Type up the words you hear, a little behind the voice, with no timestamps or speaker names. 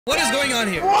What is going on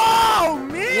here? Whoa,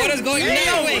 man! What is going on?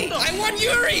 No, wait! I want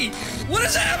Yuri! What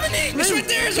is happening? It's right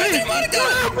there! It's right there, Monika!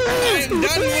 I am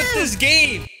done with this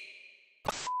game!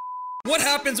 What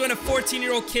happens when a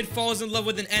 14-year-old kid falls in love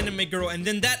with an anime girl and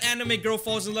then that anime girl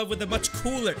falls in love with a much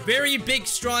cooler, very big,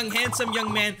 strong, handsome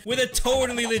young man with a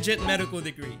totally legit medical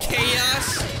degree?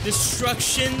 Chaos,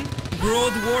 destruction,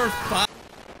 World War V.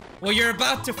 Well, you're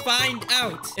about to find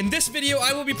out. In this video,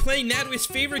 I will be playing Nadwe's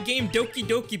favorite game, Doki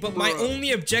Doki, but my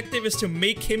only objective is to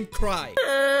make him cry.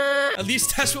 At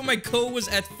least that's what my goal was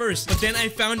at first. But then I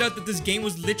found out that this game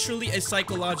was literally a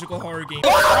psychological horror game.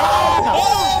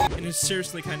 And it's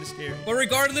seriously kind of scary. But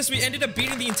regardless, we ended up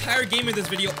beating the entire game in this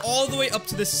video all the way up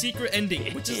to the secret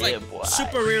ending, which is like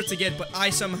super rare to get, but I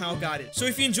somehow got it. So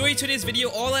if you enjoyed today's video,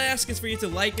 all I ask is for you to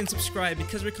like and subscribe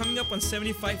because we're coming up on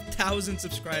 75,000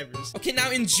 subscribers. Okay,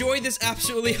 now enjoy this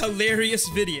absolutely hilarious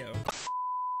video.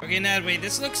 Okay, Nadwe,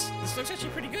 this looks actually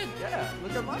pretty good. Yeah,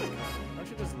 look at Monika. Don't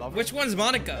you just love her? Which one's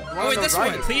Monika? Oh wait, this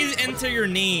one. Please enter your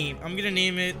name. I'm gonna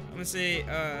name it. I'm gonna say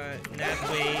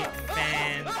Nadwe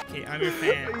fan. Okay, I'm your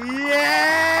fan.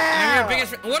 Yeah! I'm your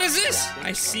biggest fan. What is this?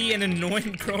 I see an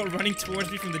annoying girl running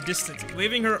towards me from the distance,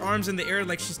 waving her arms in the air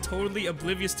like she's totally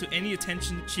oblivious to any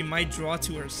attention she might draw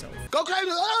to herself. Go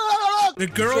crazy! The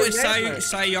girl is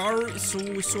Sayori.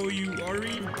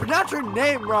 Pronounce your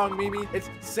name wrong, Mimi. It's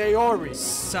Sayori.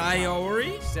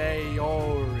 Sayori?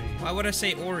 Sayori. Why would I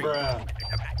say Ori?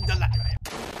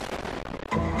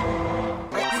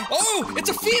 Oh, it's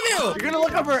a female! You're gonna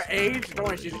look up her age? Don't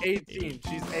worry, she's 18.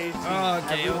 She's 18. Oh,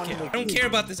 okay, okay. I don't care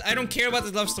about this. I don't care about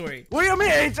this love story. What do you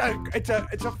mean? It's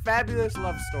a fabulous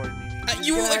love story, Mimi.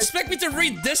 You expect me to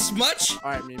read this much?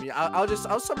 All right, Mimi.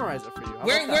 I'll summarize it for you.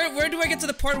 Where do I get to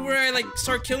the part where I like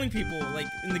start killing people like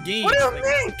in the game? What do you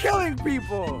mean killing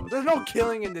people? There's no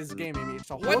killing in this game, Mimi. It's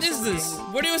a What is this?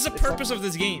 What is the purpose of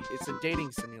this game? It's a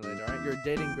dating simulator, alright? You're a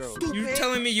dating girl. You're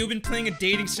telling me you've been playing a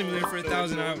dating simulator for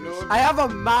 1,000 hours? I have a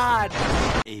mod.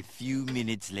 A few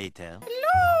minutes later.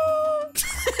 Hello.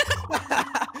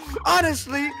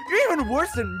 Honestly, you're even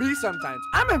worse than me sometimes.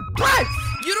 I'm impressed.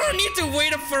 You don't need to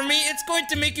wait up for me. It's going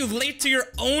to make you late to your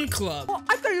own club. Well,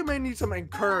 I thought you may need some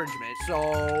encouragement, so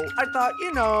I thought,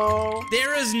 you know.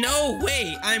 There is no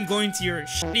way I'm going to your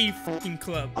shitty fucking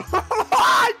club.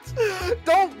 What?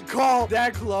 Don't call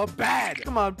that club bad.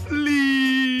 Come on,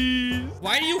 please.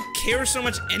 Why do you care so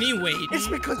much anyway? It's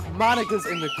because Monika's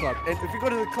in the club. And if you go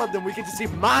to the club, then we get to see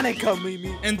Monika,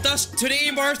 Mimi. And thus,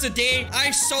 today marks the day I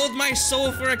sold my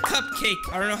soul for a cupcake.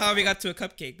 I don't know how we got to a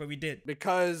cupcake, but we did.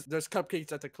 Because there's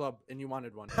cupcakes at the club, and you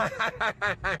wanted one.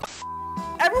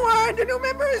 Everyone, the new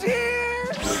member is here!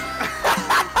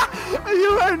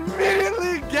 You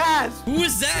immediately gasped! Who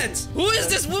is that? Who is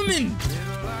this woman?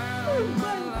 Oh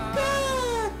my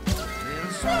god!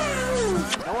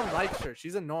 No one likes her.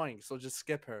 She's annoying, so just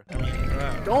skip her.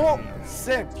 Don't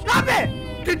simp. Stop it!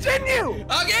 Continue!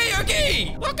 Okay,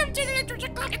 okay! Welcome to the Literature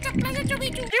Club. It's a pleasure to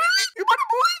meet you. You want a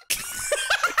boy?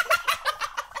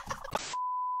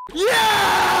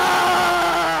 Yeah!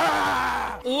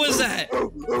 Who is that?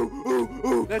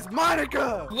 Ooh, that's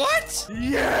Monika! What?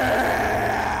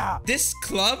 Yeah! This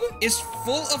club is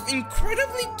full of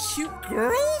incredibly cute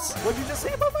girls? What did you just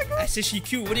say about my girl? I said she's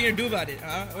cute. What are you gonna do about it?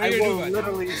 Huh? What are I you gonna do will about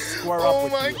literally square up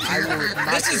with you. I will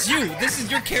This is you. This is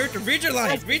your character. Read your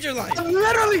lines. Read your lines. I'm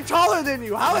literally taller than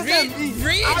you. How is that me?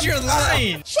 Read your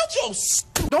line. Shut your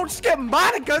Don't skip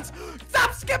Monika's.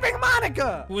 Stop skipping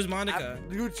Monika. Who is Monika?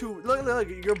 You too. Look.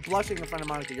 You're blushing in front of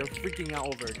Monika. You're freaking out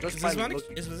over it. Just Is this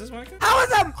Monika? Is this Monika? How is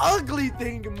that ugly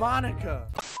thing Monika?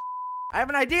 I have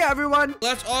an idea, everyone.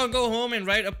 Let's all go home and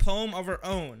write a poem of our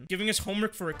own. Giving us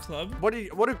homework for a club. What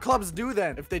do clubs do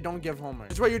then if they don't give homework?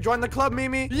 That's where you join the club,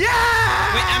 Mimi. Yeah!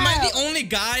 Wait, am I the only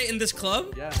guy in this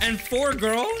club? Yeah. And 4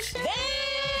 girls?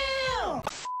 Damn!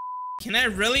 Can I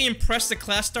really impress the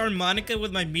class star Monika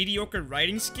with my mediocre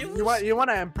writing skills? You want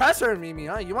to impress her, Mimi,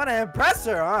 huh? You want to impress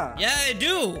her, huh? Yeah,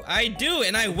 I do,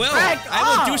 and I will. Back I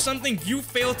off. will do something you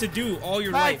failed to do all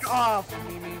your life. Back off,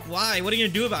 Mimi. Why? What are you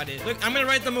gonna do about it? Look, I'm gonna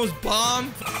write the most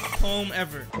bomb poem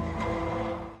ever.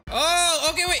 Oh,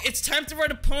 okay, wait. It's time to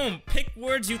write a poem. Pick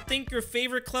words you think your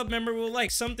favorite club member will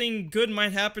like. Something good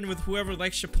might happen with whoever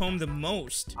likes your poem the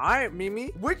most. All right,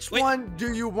 Mimi. Which one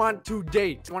do you want to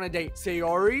date? Do you want to date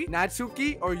Sayori,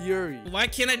 Natsuki, or Yuri? Why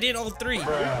can't I date all 3?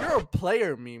 You're a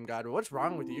player, meme god. What's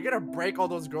wrong with you? You're gonna break all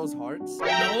those girls' hearts?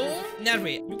 No,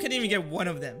 Nadwe, you couldn't even get one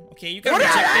of them. Okay, you got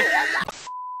rejected.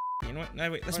 You know what?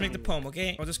 No, wait, let's make the poem,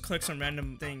 okay? I'll just click some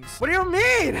random things. What do you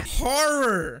mean?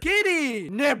 Horror! Kitty!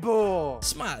 Nipple!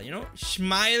 Smile, you know?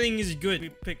 Smiling is good. We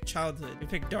pick childhood. We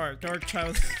pick dark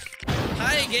childhood.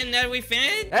 Hi again, Nadwe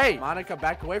fan. Hey, Monika,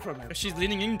 back away from him. She's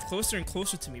leaning in closer and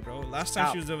closer to me, bro. Last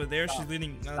time she was over there, she's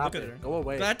leaning. Look at her. Go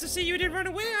away. Glad to see you didn't run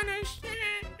away on us.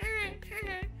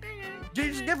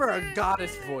 Just give her a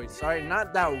goddess voice, alright?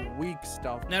 Not that weak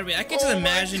stuff. Nadwe, I can just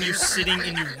imagine you sitting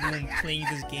in your room playing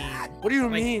this game. What do you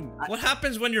Like, mean? What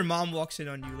happens when your mom walks in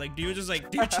on you? Like, do you just like,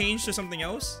 do you change to something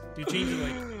else? Do you change to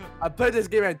like? I played this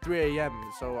game at 3 a.m.,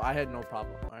 so I had no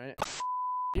problem, alright?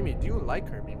 Mimi, do you like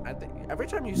her, Mimi? I think every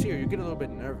time you see her, you get a little bit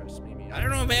nervous, Mimi. I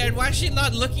don't know, man. Why is she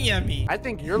not looking at me? I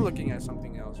think you're looking at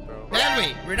something else, bro.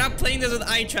 Nadwe, we're not playing this with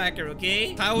eye tracker,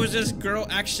 okay? How is this girl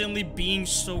accidentally being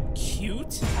so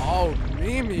cute? Oh,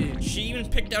 Mimi. She even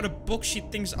picked out a book she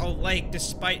thinks I'll like,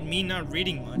 despite me not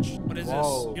reading much. What is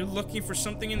Whoa. this? You're looking for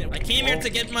something in it. I came here to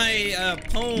get my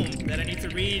poem that I need to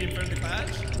read in front of the class.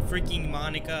 Freaking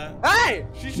Monika. Hey!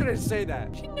 She shouldn't say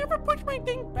that. She never puts my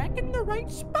thing back in the right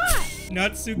spot.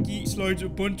 Natsuki slides a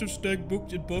bunch of stacked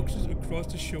books and boxes across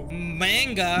the shelf.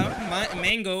 Mango.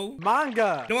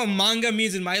 Manga. You know what manga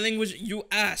means in my language? You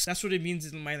ask. That's what it means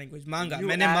in my language. Manga. You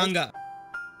Mene ask? manga.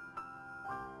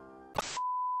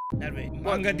 That way.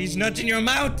 Manga these nuts in your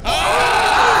mouth.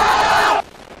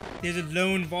 There's a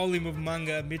lone volume of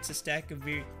manga amidst a stack of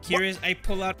very curious. I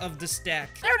pull out of the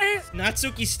stack. There it is.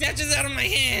 Natsuki snatches it out of my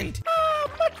hand.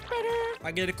 Much better.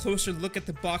 I get a closer look at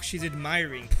the box she's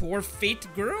admiring. Poor fate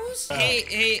girls?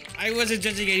 Hey, I wasn't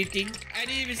judging anything. I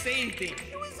didn't even say anything.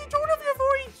 It was the tone of your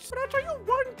voice. But I'll tell you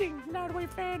one thing, Nadwe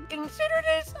fan. Consider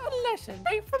this a lesson.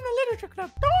 Right from the literature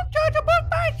club. Don't judge a book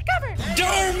by its cover.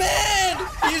 Darn man!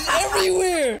 He's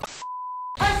everywhere!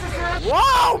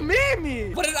 Whoa,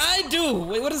 Mimi! What did I do?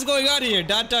 Wait, what is going on here? ...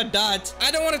 I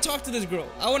don't want to talk to this girl.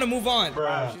 I want to move on.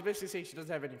 She's basically saying she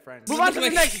doesn't have any friends. This Move on is to the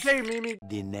like- next game, Mimi.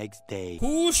 The next day.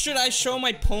 Who should I show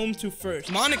my poem to first?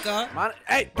 Monika.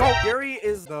 Hey, go. Yuri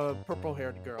is the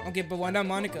purple-haired girl. Okay, but why not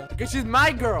Monika? Because she's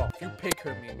my girl. You pick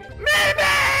her, Mimi. Mimi!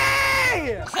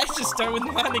 I should start with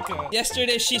Monika.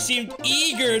 Yesterday, she seemed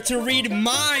eager to read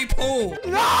my poem.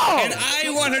 No! And I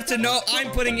want her to know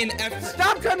I'm putting in effort.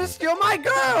 Stop trying to steal my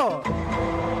girl!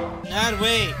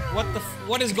 Nadwe,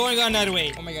 what is going on,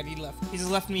 Nadwe? Oh my god, he left. He just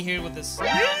left me here with this.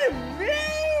 Mimi!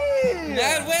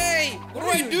 Nadwe, what do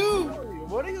I do?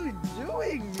 What are you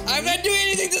doing, Mimi? I'm not doing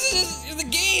anything. This is just the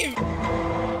game.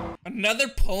 Another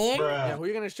poem? Yeah, who are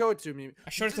you gonna show it to, Mimi? I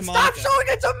showed it to Monika. Stop showing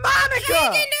it to Monika!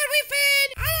 Stop it!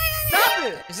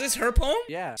 Is this her poem?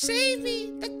 Yeah. Save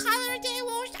me. The color they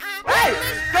won't stop. Hey!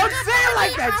 Don't say it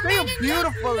like that! Say it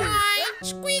beautifully!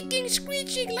 Squeaking,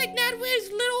 screeching like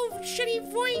Nadwe's little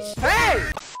shitty voice.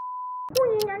 Hey!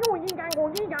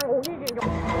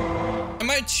 Am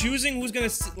I choosing who's gonna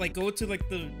like go to like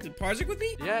the project with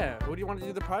me? Yeah, who do you want to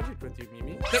do the project with you,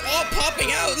 Mimi? They're all popping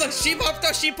out. Look, she popped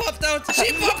out. She popped out.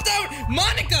 She popped out.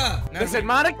 Monika. Listen,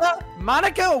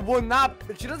 Monika will not,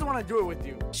 she doesn't want to do it with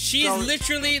you. She's So-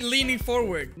 literally leaning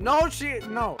forward. No.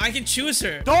 I can choose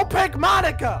her. Don't pick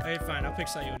Monika! Alright, fine. I'll pick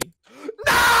Sayori.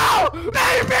 No!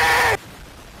 Baby!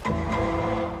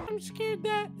 I'm scared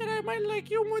that I might like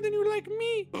you more than you like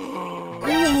me.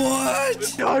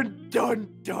 What? Dun dun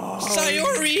dun!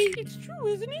 Sayori. It's true,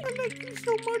 isn't it? I like you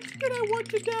so much that I want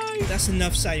to die. That's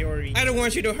enough, Sayori. I don't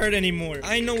want you to hurt anymore.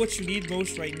 I know what you need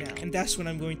most right now, and that's what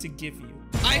I'm going to give you.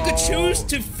 I could choose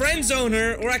to friend zone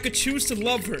her, or I could choose to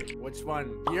love her. Which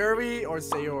one? Yuri or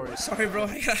Sayori? Sorry, bro.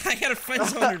 I gotta friend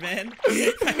zone her, man.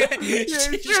 she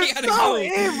You're gotta so go.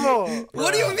 evil!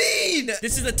 What do you mean?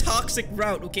 This is a toxic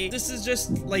route, okay? This is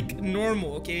just like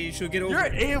normal, okay? She'll get over You're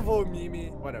it. evil, Mimi.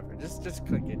 Whatever, just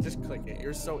click it. Just click it.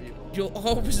 You're so evil. You'll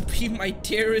always be my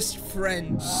dearest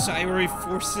friend. Sayori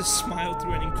forced a smile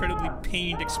through an incredibly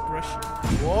pained expression.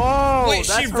 Whoa! Wait,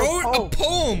 that's she her wrote a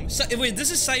poem. poem. Wait, this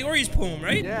is Sayori's poem,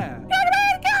 right? Yeah. Get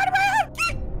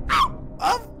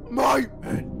out Of my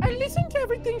head. I listened to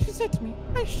everything she said to me.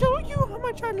 I showed you how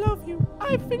much I love you.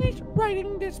 I finished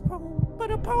writing this poem,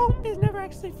 but a poem is never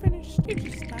actually finished. It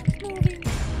just stops moving.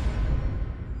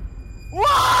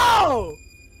 Whoa!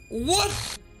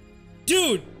 What?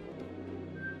 Dude!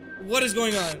 What is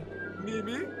going on?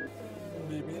 Mimi?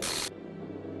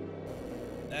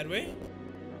 That way?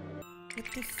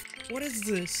 What is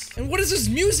this? And what is this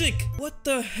music? What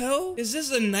the hell? Is this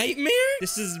a nightmare?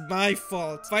 This is my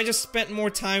fault. If I just spent more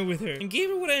time with her and gave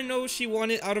her what I know she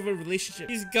wanted out of a relationship.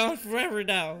 She's gone forever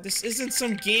now. This isn't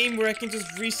some game where I can just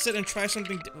reset and try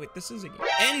something. Wait, this is a game.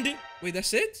 End. Wait,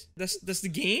 that's it? That's the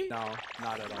game? No,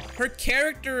 not at all. Her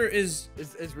character is...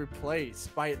 Is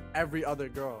replaced by every other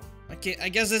girl. Okay, I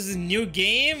guess this is a new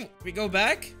game. We go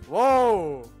back?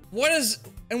 Whoa! What is...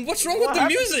 And what's wrong What with the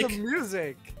happened to music? the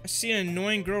music? I see an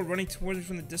annoying girl running towards me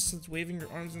from the distance, waving her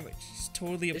arms and like she's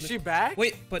totally... Is she back?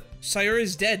 Wait, but Sayuri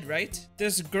is dead, right?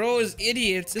 This girl is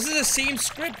idiot. This is the same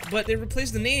script, but they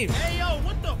replaced the name. Hey, yo,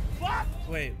 what the fuck?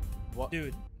 Wait, What?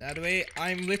 dude, Nadwe,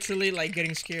 I'm literally like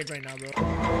getting scared right now, bro.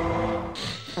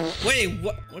 Wait,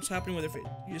 what's happening with her face?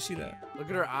 You just see that? Look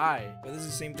at her eye. But this is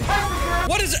the same thing.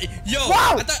 What is it? Yo,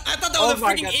 Whoa! I thought that was a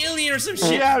my freaking God. alien or some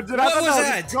shit. Yeah, dude, I what thought was that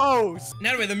that? was a ghost.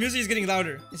 Nadwe, the music is getting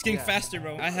louder. It's getting Yeah. faster,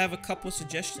 bro. I have a couple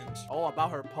suggestions. Oh,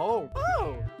 about her poem.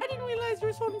 Oh, I didn't realize you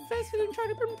were so invested in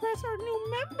trying to impress our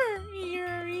new member,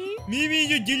 Yuri. Maybe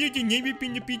you're jealous and never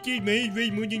been the pictures my way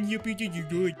more than your pictures you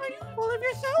good. Are you full of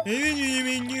yourself?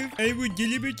 I would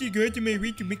deliberately go to my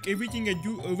way to make everything I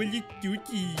do overly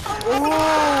cutie. Oh!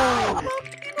 Well,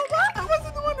 you know what? I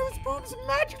wasn't the one whose boobs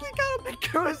magically got a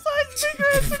bigger size bigger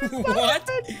as soon as What?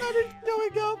 it started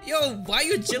going up. Yo, why are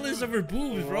you jealous of her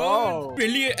boobs, bro? Whoa.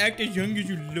 Really act as young as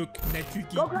you look, not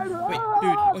tricky. Wait,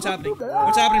 dude, what's happening?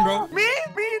 What's happening, bro? Me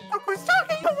was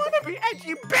talking. I want to be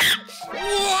edgy, bitch.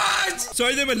 What?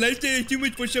 Sorry that my lifestyle is too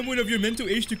much for someone of your mental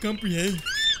age to comprehend.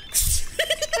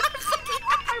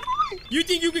 You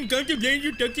think you can comprehend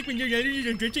your toxic when you're younger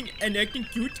and dressing and acting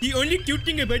cute? The only cute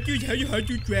thing about you is how hard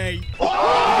you try.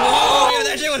 Whoa, yo,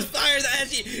 that shit was fire. That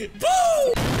shit.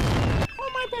 Boom! Oh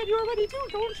my bad, you already do,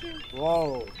 don't you?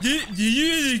 Whoa. Did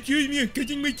you accuse me of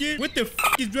cutting my hair? What the f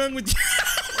is wrong with you?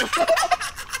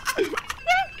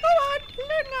 Go on,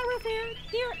 learn our affair.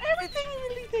 Hear everything you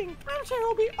really think. I'm sure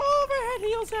he'll be over head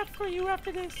heels after you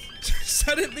after this.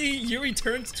 Suddenly, Yuri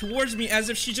turns towards me as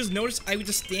if she just noticed I was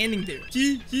just standing there.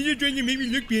 She's just trying to make me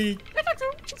look bad. That's not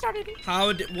true. She started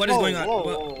it. What is going on? Whoa,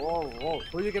 What- whoa.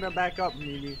 Who are you gonna back up,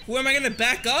 Mimi? Who am I gonna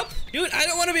back up? Dude, I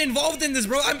don't want to be involved in this,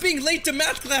 bro. I'm being late to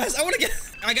math class.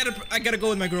 I gotta go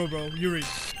with my girl, bro. Yuri.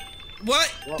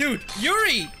 What? Dude,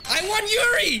 Yuri! I want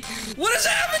Yuri! What is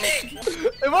happening?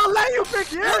 It won't let you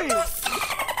pick Yuri!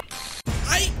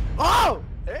 Oh!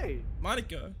 Hey!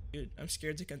 Monika. Dude, I'm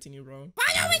scared to continue, bro. Why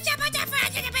don't we jump on the front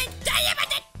of the bed?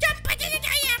 Jump into the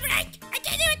right? I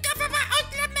can't even go from my own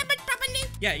club members properly.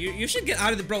 Yeah, you should get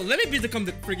out of the bro. Let me become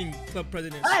the freaking club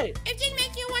president. Hey! If it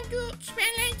makes you want to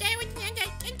spend a day with me and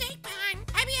take time,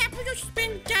 I'd be happy to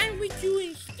spend time with you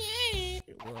instead.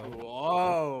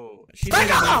 Whoa! She's Back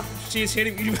hitting up! me. She's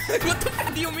hitting me. What the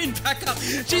fuck do you mean back up?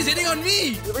 She's hitting on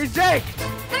me. Reject!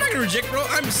 I'm not gonna reject, bro.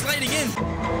 I'm sliding in.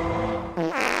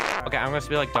 Okay, I'm gonna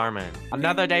be like Darman.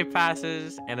 Another day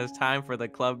passes, and it's time for the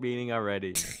club meeting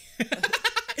already.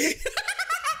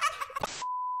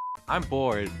 I'm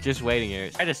bored, just waiting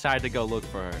here. I decided to go look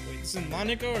for her. Wait, this is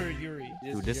Monika or Yuri?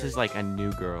 Dude, this is like a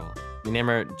new girl. We name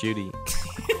her Judy.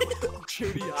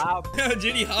 Judy Hop.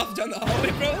 Judy hopped down the hallway,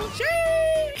 bro.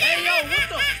 Hey, yo, what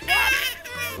the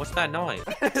fuck? What's that noise?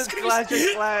 It's Clash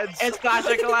of Clans. It's Clash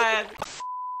of Clans!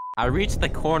 I reach the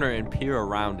corner and peer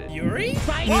around it. Yuri?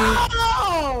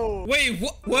 Whoa! Wait,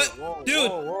 what? Whoa, Dude,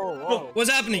 whoa. what's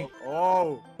happening?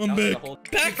 Oh. I'm That was the back. whole-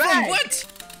 Back Back. from what?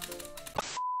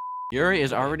 Yuri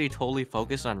is already totally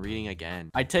focused on reading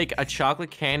again. I take a chocolate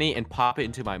candy and pop it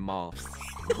into my mouth.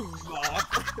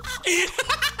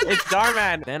 It's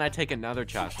Darman! Then I take another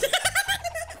chocolate.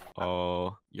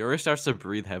 Oh, Yuri starts to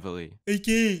breathe heavily. I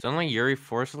can't. Suddenly, Yuri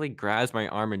forcefully grabs my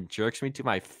arm and jerks me to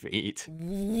my feet.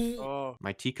 Oh.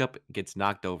 My teacup gets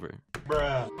knocked over.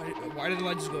 Why did the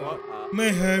light just go out? What? My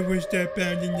heart was start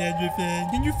pounding, everything.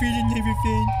 Can you feel it,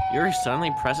 everything? Yuri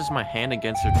suddenly presses my hand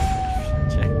against her.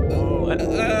 What?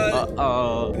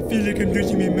 Uh-oh. I feel like I'm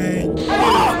losing my mind.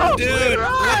 Oh, Dude,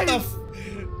 what the f...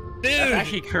 That's Dude!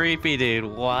 actually creepy, dude.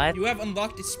 What? You have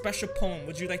unlocked a special poem.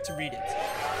 Would you like to read it?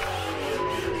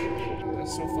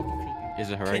 That's so fucking creepy.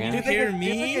 Is it her Can again? you hear me?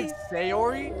 Do you think it's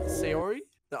Sayori?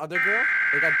 The other girl?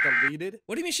 They got deleted?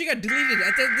 What do you mean she got deleted?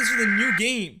 I thought this was a new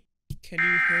game. Can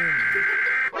you hear me?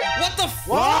 What the f-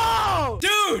 Whoa!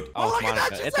 Dude! Oh, look at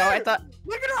that, Monika. she's It's there. I thought.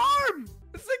 Look at her arm!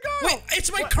 It's the girl! Wait,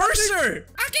 it's my What- cursor!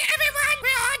 Okay, everyone,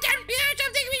 we're all done. We have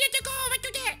something we need to go over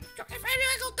today. So if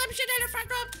everyone will come sit in the front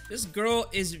row. This girl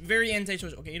is very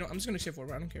anti-social. Okay, you know, I'm just gonna shift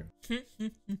forward. I don't care.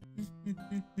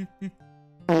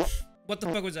 What the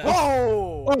fuck was that?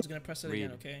 Whoa! I'm just gonna press it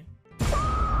again, Read. okay?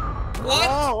 What?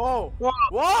 Whoa!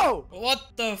 Whoa! What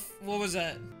the what was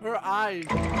that? Her eyes.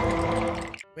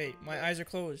 Wait, my eyes are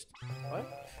closed. What?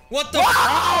 What the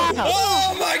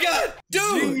Oh my god!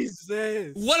 Dude!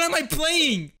 Jesus! What am I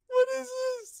playing? What is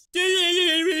this?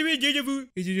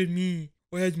 Is it me?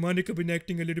 Or has Monika been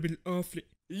acting a little bit awfully?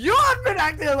 You have been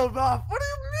acting a little off. What do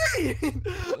you mean?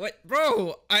 What,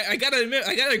 bro? I gotta admit,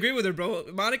 I gotta agree with her, bro.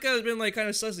 Monika has been like kind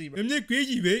of sussy, bro. I'm not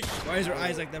crazy, right? Why is her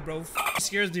eyes like that, bro? It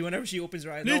scares me whenever she opens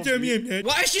her eyes. Don't tell me I'm not.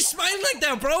 Why is she smiling like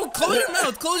that, bro? Close your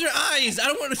mouth, close your eyes. I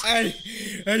don't want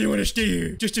to. I don't want to stay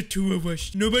here. Just the two of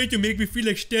us. Nobody to make me feel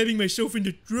like stabbing myself in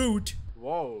the throat.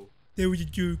 Whoa. That was a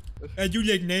joke. I do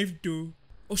like knives, though.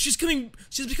 Oh, she's becoming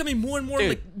more and more, Dude.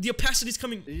 like, the opacity's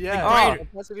coming, Yeah, like, the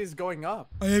opacity is going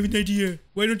up. I have an idea.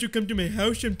 Why don't you come to my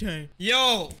house sometime?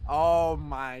 Yo! Oh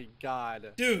my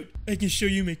god. Dude, I can show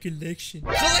you my collection.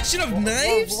 Collection of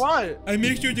knives? What? I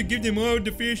make sure to give them all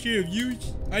the fair share of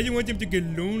use. I don't want them to get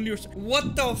lonely or something.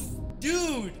 What the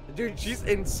Dude! Dude, she's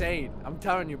insane. I'm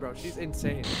telling you, bro. She's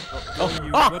insane.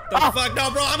 What the fuck?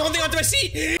 No, bro, I'm holding onto my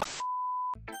seat!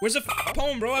 Where's the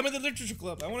poem, bro? I'm in the literature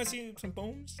club. I want to see some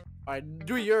poems. Alright,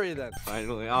 do Yuri then.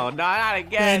 Finally. Oh, no, not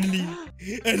again. Finally.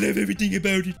 I love everything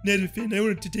about it. Nadwe fan, I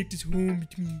wanted to take this home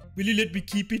with me. Will you let me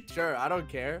keep it? Sure, I don't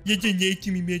care. You're so nice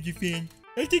to me, Nadwe fan.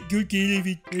 I take good care of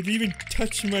it. I've even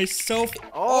touched myself.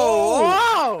 Oh!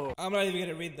 Wow. I'm not even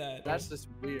gonna read that. That's just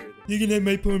weird. You can have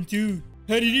my poem too.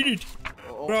 How did you read it?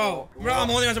 Bro, I'm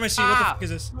holding onto my seat. What the fuck is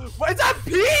this? What is that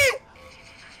pee?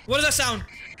 What does that sound?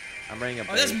 I'm bringing a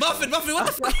Oh, that's Muffin. Muffin, what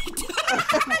the fuck?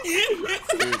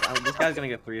 Dude, this guy's gonna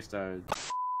get 3 stars.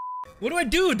 What do I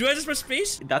do? Do I just press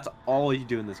space? That's all you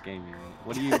do in this game, Yuri.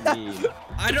 What do you mean?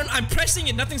 I'm pressing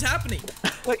it. Nothing's happening.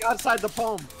 Like outside the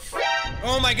poem.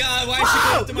 Oh my god, why is she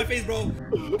going up to my face, bro?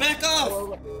 Back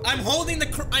off! I'm holding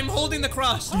the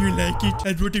cross. Do you like it?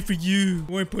 I wrote it for you.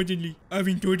 More importantly, I've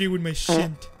enjoyed it with my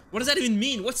scent. What does that even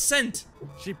mean? What's scent?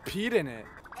 She peed in it.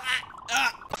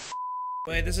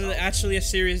 Wait, this is actually a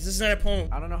serious. This is not a poem.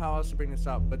 I don't know how else to bring this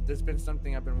up, but there's been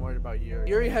something I've been worried about Yuri.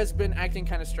 Yuri has been acting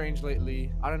kind of strange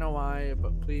lately. I don't know why,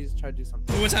 but please try to do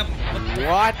something. What's happening?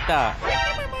 What the?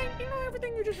 Never mind, you know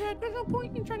everything you just read. There's no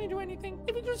point in trying to do anything.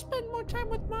 If you just spend more time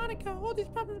with Monika, all these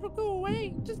problems will go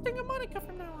away. Just think of Monika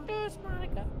from now on. Just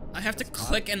Monika. I have to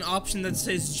click an option that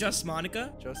says just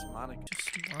Monika? Just Monika.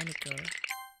 Just Monika.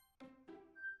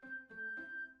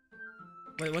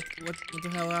 Wait, what the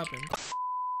hell happened?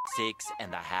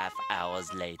 6.5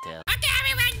 hours later. Okay,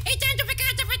 everyone, it's time to figure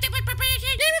out the first step of preparation.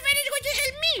 Everyone is going to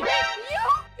help me.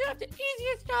 You have the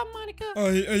easiest job, Monika.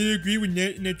 I agree with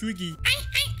Natsuki.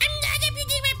 I'm not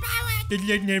abusing my power. Just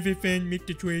let Nadwe fan make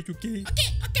the choice, okay?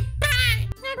 Okay, bye.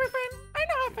 Nadwe friend, I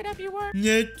know how fed up you were.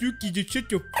 Natsuki, just shut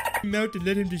your mouth and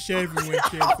let him decide for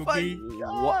oneself, okay?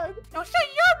 What? Now shut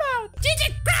your mouth.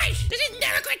 Jesus Christ, this is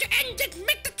never going to end. Just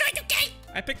make the choice, okay?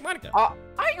 I picked Monika. Are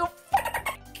you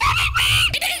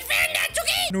It is fair,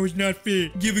 Natsuki. No, it's not fair.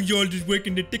 Giving you all this work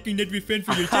and then taking Nadwe fan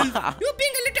for yourself. You're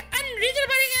being a little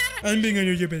unreasonable here. I'm being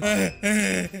unreasonable.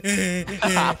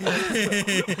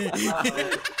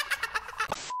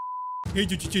 Hey,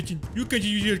 you can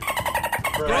use your...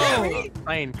 Bro,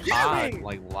 playing COD,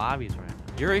 like lobbies right now.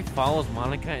 Yuri follows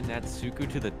Monika and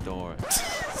Natsuku to the door.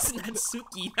 It's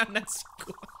Natsuki, not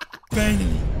Natsuko.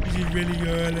 Finally, this is really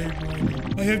all I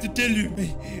wanted. I have to tell you,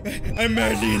 I'm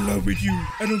madly in love with you.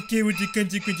 I don't care what the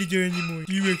consequences are anymore.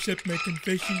 Do you accept my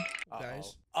confession?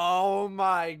 Guys. Oh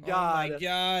my god. Oh my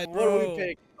god, What bro. do we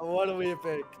pick? What do we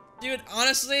pick? Dude,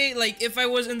 honestly, like, if I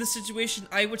was in this situation,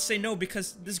 I would say no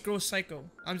because this girl's psycho.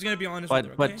 I'm just gonna be honest with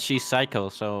her, okay? But she's psycho,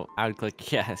 so I would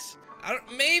click yes.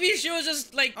 Maybe she was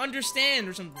just, like, understand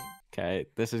or something. Okay,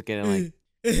 this is getting like...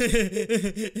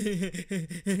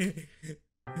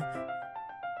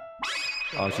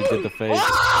 Oh, she did the face.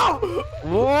 Whoa!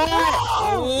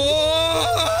 Whoa!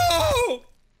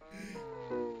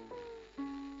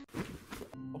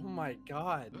 Oh my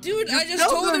god. Dude, I just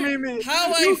felt told her, her Mimi.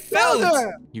 how You I felt.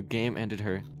 her. You game ended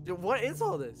her. Dude, what is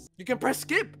all this? You can press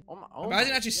skip. Oh Imagine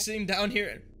my actually sitting down here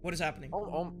and what is happening?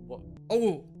 what?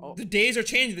 Oh, Oh. the days are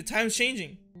changing. The time's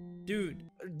changing. Dude,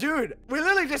 Dude, we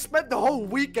literally just spent the whole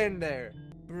weekend there.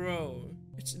 bro.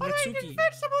 It's Alright, Natsuki. it's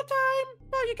festival time.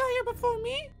 Oh, you got here before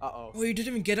me? Uh-oh. Oh, you didn't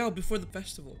even get out before the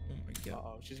festival. Oh my god.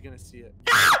 Uh-oh, she's gonna see it.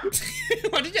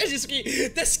 Why did I just scream?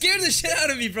 That scared the shit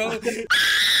out of me, bro.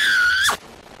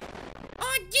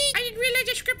 Oh, gee, I didn't realize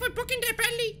the script was broken there,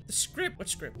 apparently. The script? What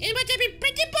script? It must have been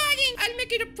pretty boring. I'll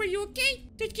make it up for you, okay?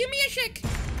 Just give me a sec.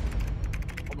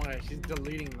 Oh my god, she's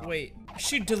deleting them. Wait, is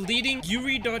she deleting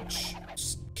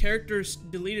characters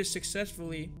deleted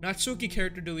successfully? Natsuki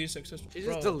character deleted successfully. She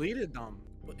just deleted them.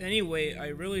 But anyway, I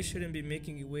really shouldn't be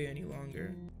making you wait any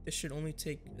longer. This should only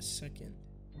take a second.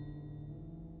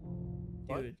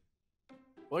 What? Dude,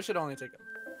 What should only take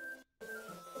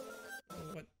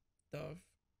what the...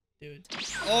 Dude.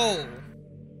 Oh!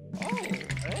 Oh!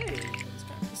 Hey.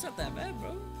 It's not that bad,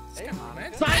 bro. It's Hey, kinda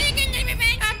Monika. bad. Hi again,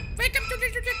 everyone. Welcome to the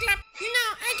Literature Club. You know,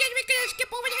 I guess we could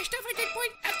skip over that stuff at that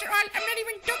point. After all, all, I'm not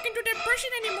even talking to that person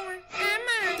anymore. Am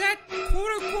I? That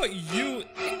quote-unquote you.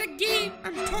 In the game.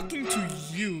 I'm talking to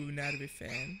you, Nadwe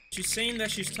fan. She's saying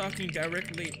that she's talking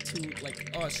directly to,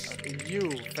 like, us.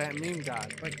 You, fat meme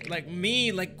god. Like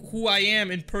me, like who I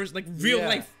am in person, like real Yeah.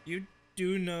 life. You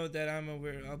do know that I'm a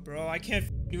weirdo, bro. I can't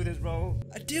do this, bro.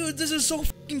 Dude, this is so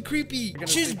fucking creepy.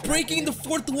 She's breaking the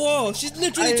fourth wall. She's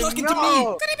literally talking to me.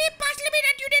 Could it be possibly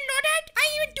that you didn't know that? I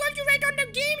even told you right on the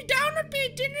game download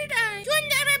page, didn't I? You'll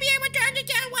never be able to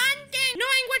understand one thing.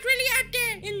 Knowing what's really out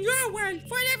there in your world,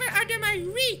 forever under my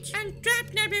reach and trapped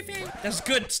and everything. That's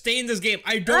good. Stay in this game.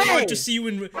 I don't want to see you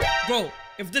in. Bro,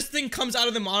 if this thing comes out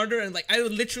of the monitor and like I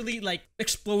would literally like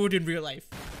explode in real life.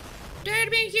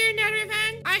 Third being here, Nadwe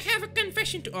fan, I have a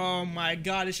confession to. Oh my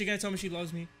god, is she gonna tell me she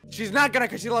loves me? She's not gonna,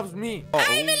 cause she loves me.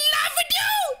 I'm in love with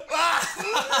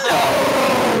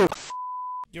you!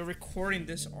 You're recording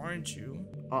this, aren't you?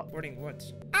 Recording what?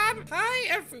 Hi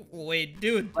Wait,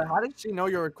 dude. But how did she know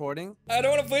you're recording? I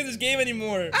don't want to play this game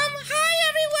anymore. hi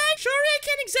everyone! Sorry I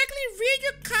can't exactly read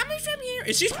your comments from here.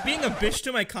 Is she being a bitch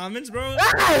to my comments, bro?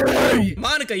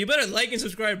 Monika, you better like and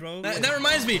subscribe, bro. That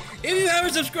reminds me, if you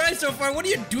haven't subscribed so far, what are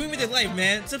you doing with your life,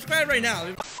 man? Subscribe right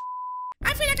now.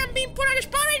 I feel like I'm being put on the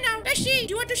spot right now. Let's see. Do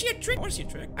you want to see a trick? I want to see a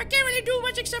trick. I can't really do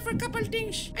much except for a couple of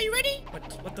things. Are you ready?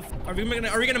 What the f— are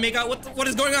we gonna make out? What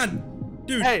is going on?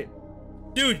 Dude. Hey.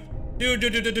 Dude,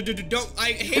 don't—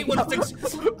 I hate when things—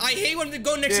 I hate when they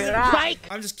go next to the Right.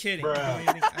 I'm just kidding. Dude,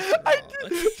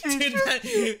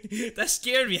 that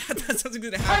scared me. I thought something was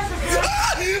gonna happen.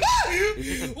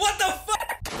 What the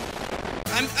fuck?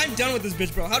 I'm done with this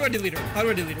bitch, bro. How do I delete her? Why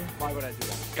would I do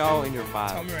that? Go in your Tell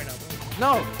file. me right now, bro.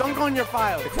 No, don't go in your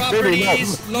file.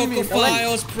 Properties, local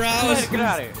files, browse. Get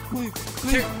out of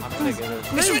here. I'm gonna get it.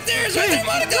 It's right there,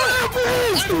 Monika!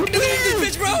 I'm deleting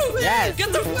this bitch, bro! Yes.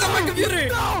 Get the fuck off my computer!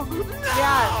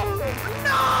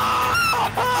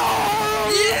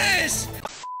 Yes!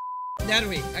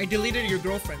 Nadwe, I deleted your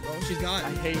girlfriend, bro. She's gone.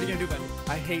 I hate What are you you. gonna do about it?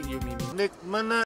 I hate you, Mimi.